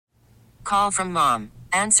Call from mom.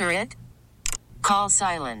 Answer it. Call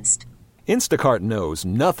silenced. Instacart knows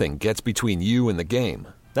nothing gets between you and the game.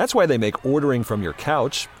 That's why they make ordering from your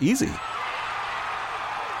couch easy.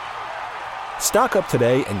 Stock up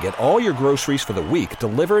today and get all your groceries for the week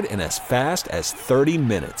delivered in as fast as 30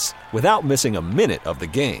 minutes without missing a minute of the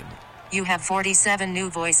game. You have 47 new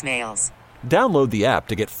voicemails. Download the app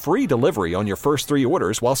to get free delivery on your first 3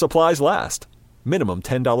 orders while supplies last. Minimum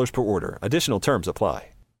 $10 per order. Additional terms apply.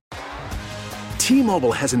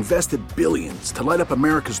 T-Mobile has invested billions to light up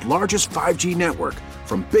America's largest 5G network,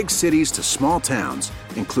 from big cities to small towns,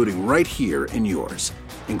 including right here in yours.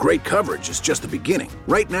 And great coverage is just the beginning.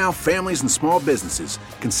 Right now, families and small businesses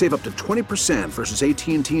can save up to 20% versus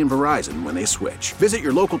AT&T and Verizon when they switch. Visit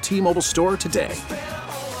your local T-Mobile store today.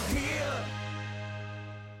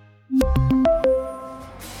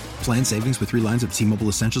 Plan savings with 3 lines of T-Mobile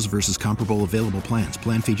Essentials versus comparable available plans.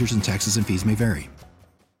 Plan features and taxes and fees may vary.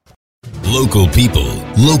 Local people,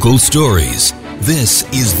 local stories. This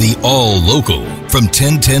is the All Local from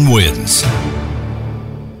 1010 Wins.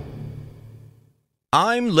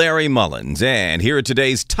 I'm Larry Mullins, and here are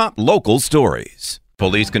today's top local stories.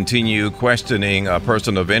 Police continue questioning a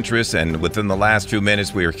person of interest, and within the last few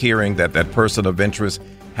minutes, we are hearing that that person of interest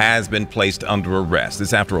has been placed under arrest.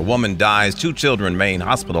 This after a woman dies, 2 children remain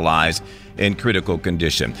hospitalized in critical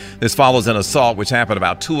condition. This follows an assault which happened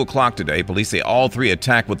about 2 o'clock today. Police say all 3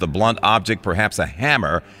 attacked with a blunt object, perhaps a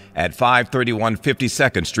hammer, at 531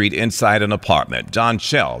 52nd Street inside an apartment. John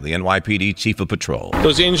Schell, the NYPD Chief of Patrol.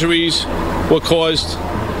 Those injuries were caused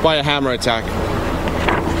by a hammer attack.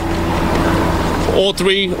 All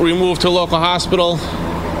 3 removed to a local hospital.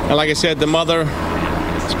 And like I said, the mother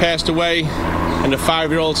has passed away, and the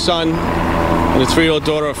 5-year-old son and the 3-year-old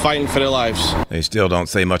daughter are fighting for their lives. They still don't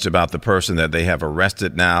say much about the person that they have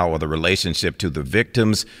arrested now or the relationship to the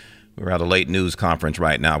victims. We're at a late news conference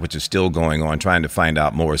right now, which is still going on, trying to find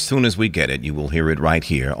out more. As soon as we get it, you will hear it right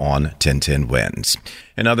here on 1010 Wins.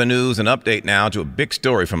 In other news, an update now to a big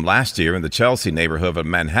story from last year in the Chelsea neighborhood of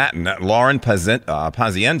Manhattan. Lauren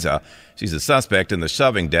Pazienza, she's a suspect in the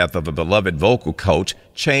shoving death of a beloved vocal coach,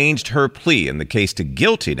 changed her plea in the case to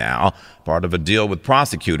guilty now, part of a deal with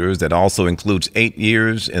prosecutors that also includes 8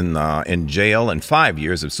 years in jail and 5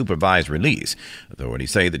 years of supervised release.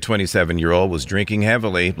 Authorities say the 27-year-old was drinking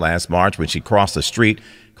heavily last March when she crossed the street,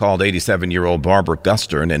 called 87-year-old Barbara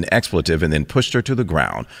Gustern an expletive, and then pushed her to the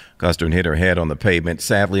ground. Gustern hit her head on the pavement.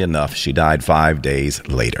 Sadly enough, she died 5 days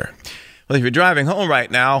later. Well, if you're driving home right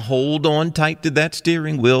now, hold on tight to that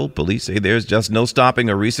steering wheel. Police say there's just no stopping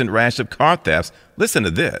a recent rash of car thefts. Listen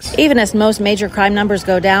to this. Even as most major crime numbers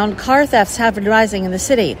go down, car thefts have been rising in the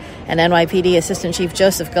city. And NYPD Assistant Chief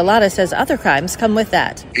Joseph Galata says other crimes come with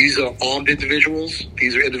that. These are armed individuals.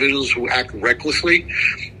 These are individuals who act recklessly.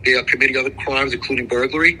 They are committing other crimes, including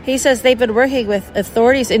burglary. He says they've been working with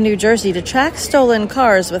authorities in New Jersey to track stolen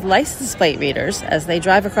cars with license plate readers as they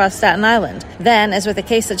drive across Staten Island. Then, as with the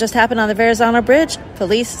case that just happened on the Verrazano Bridge,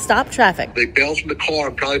 police stopped traffic. They bailed from the car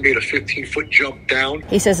and probably made a 15-foot jump down.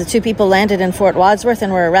 He says the 2 people landed in Fort Wadsworth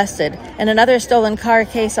and were arrested. In another stolen car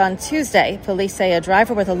case on Tuesday, police say a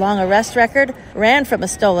driver with a long arrest record ran from a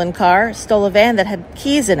stolen car, stole a van that had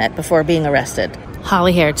keys in it before being arrested.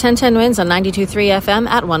 Holly Hare, 1010 Wins on 92.3 FM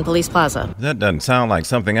at One Police Plaza. That doesn't sound like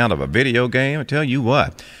something out of a video game. I tell you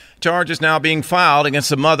what. Charges now being filed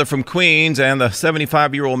against a mother from Queens and the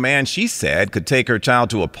 75-year-old man she said could take her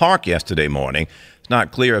child to a park yesterday morning. It's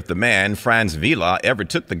not clear if the man, Franz Villa, ever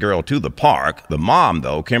took the girl to the park. The mom,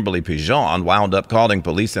 though, Kimberly Pigeon, wound up calling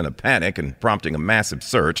police in a panic and prompting a massive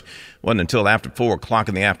search. It wasn't until after 4 o'clock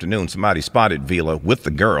in the afternoon somebody spotted Villa with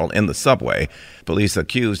the girl in the subway. Police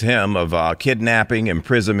accused him of kidnapping,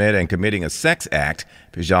 imprisonment, and committing a sex act.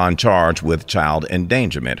 Pigeon charged with child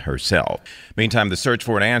endangerment herself. Meantime, the search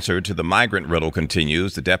for an answer to the migrant riddle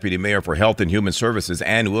continues. The Deputy Mayor for Health and Human Services,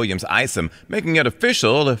 Ann Williams Isom, making it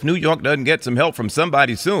official. If New York doesn't get some help from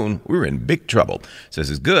somebody soon, we're in big trouble. Says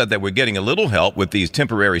it's good that we're getting a little help with these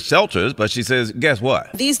temporary shelters, but she says, guess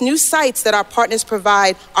what? These new sites that our partners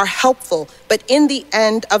provide are helpful, but in the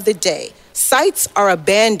end of the day, sites are a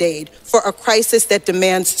Band-Aid for a crisis that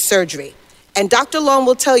demands surgery. And Dr. Long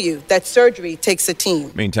will tell you that surgery takes a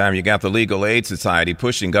team. Meantime, you got the Legal Aid Society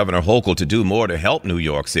pushing Governor Hochul to do more to help New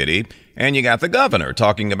York City. And you got the governor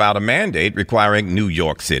talking about a mandate requiring New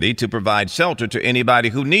York City to provide shelter to anybody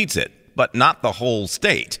who needs it, but not the whole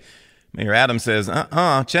state. Mayor Adams says,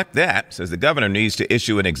 check that. Says the governor needs to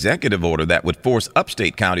issue an executive order that would force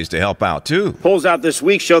upstate counties to help out, too. Polls out this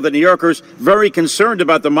week show that New Yorkers very concerned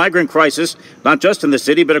about the migrant crisis, not just in the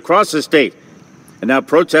city, but across the state. And now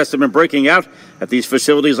protests have been breaking out at these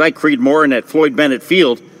facilities like Creedmoor and at Floyd Bennett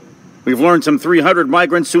Field. We've learned some 300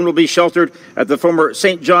 migrants soon will be sheltered at the former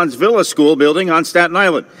St. John's Villa School building on Staten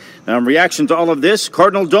Island. Now, in reaction to all of this,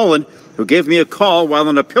 Cardinal Dolan, who gave me a call while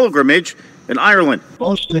on a pilgrimage in Ireland.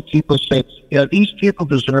 Most of the people say, yeah, these people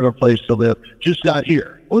deserve a place to live, just not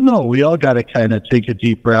here. Well, no, we all got to kind of take a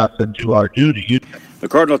deep breath and do our duty. The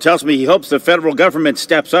Cardinal tells me he hopes the federal government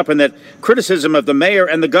steps up and that criticism of the mayor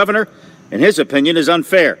and the governor, in his opinion, is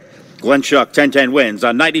unfair. Glenn Schuck, 1010 Wins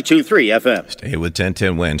on 92.3 FM. Stay with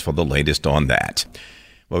 1010 Wins for the latest on that.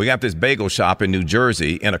 Well, we got this bagel shop in New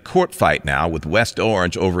Jersey in a court fight now with West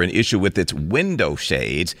Orange over an issue with its window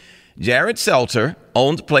shades. Jared Seltzer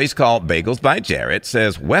owns a place called Bagels by Jared,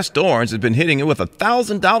 says West Orange has been hitting him with a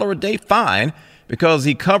 $1,000 a day fine because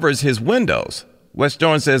he covers his windows. West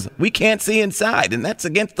Orange says, we can't see inside, and that's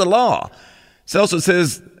against the law. Seltzer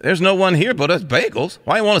says, there's no one here but us bagels.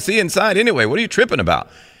 Why you want to see inside anyway? What are you tripping about?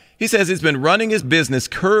 He says he's been running his business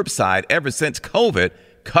curbside ever since COVID.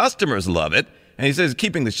 Customers love it. And he says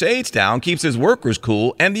keeping the shades down keeps his workers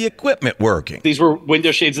cool and the equipment working. These were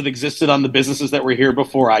window shades that existed on the businesses that were here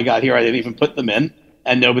before I got here. I didn't even put them in,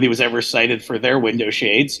 and nobody was ever cited for their window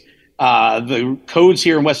shades. The codes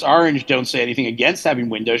here in West Orange don't say anything against having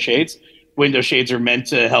window shades. Window shades are meant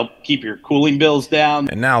to help keep your cooling bills down.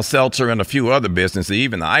 And now Seltzer and a few other businesses,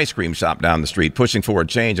 even the ice cream shop down the street, pushing for a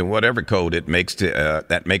change in whatever code it makes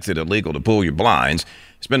that makes it illegal to pull your blinds.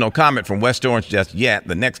 There's been no comment from West Orange just yet.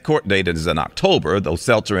 The next court date is in October, though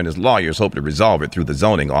Seltzer and his lawyers hope to resolve it through the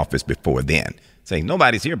zoning office before then. Saying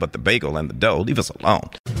nobody's here but the bagel and the dough. Leave us alone.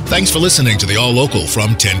 Thanks for listening to the All Local from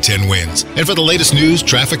 1010 Wins. And for the latest news,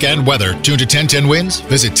 traffic, and weather, tune to 1010 Wins,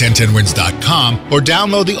 visit 1010wins.com, or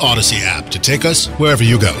download the Odyssey app to take us wherever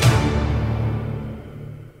you go.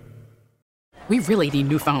 We really need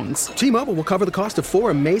new phones. T-Mobile will cover the cost of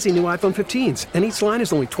 4 amazing new iPhone 15s, and each line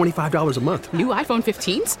is only $25 a month. New iPhone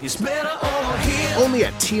 15s? It's better over here. Only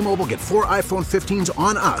at T-Mobile, get 4 iPhone 15s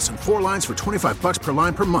on us and 4 lines for $25 per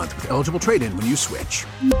line per month with eligible trade-in when you switch.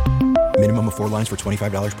 Minimum of 4 lines for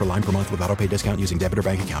 $25 per line per month with autopay discount using debit or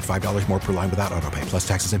bank account. $5 more per line without autopay, plus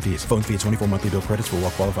taxes and fees. Phone fee at 24 monthly bill credits for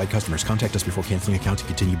well-qualified customers. Contact us before canceling account to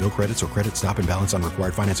continue bill credits or credit stop and balance on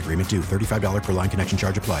required finance agreement due. $35 per line connection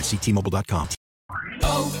charge applies. See T-Mobile.com.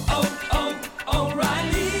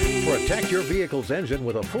 O'Reilly. Protect your vehicle's engine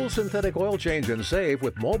with a full synthetic oil change and save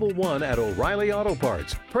with Mobile One at O'Reilly Auto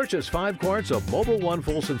Parts. Purchase 5 quarts of Mobile One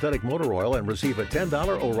full synthetic motor oil and receive a $10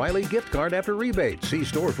 O'Reilly gift card after rebate. See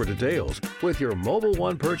store for details. With your Mobile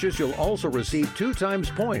One purchase, you'll also receive 2 times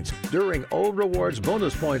points during O Rewards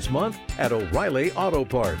Bonus Points Month at O'Reilly Auto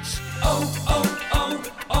Parts.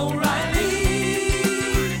 O'Reilly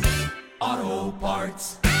Auto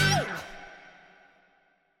Parts.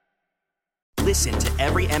 Listen to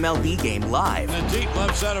every MLB game live. In the deep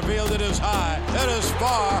left center field, it is high, it is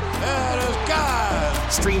far, it is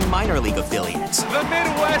gone. Stream minor league affiliates. The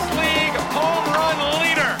Midwest League home run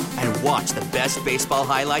leader. And watch the best baseball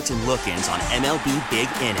highlights and look-ins on MLB Big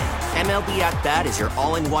Inning. MLB At Bat is your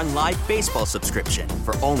all-in-one live baseball subscription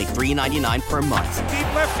for only $3.99 per month.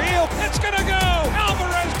 Deep left field, it's gonna go.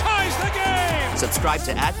 Alvarez ties the game. Subscribe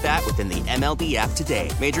to At Bat within the MLB app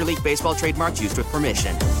today. Major League Baseball trademarks used with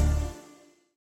permission.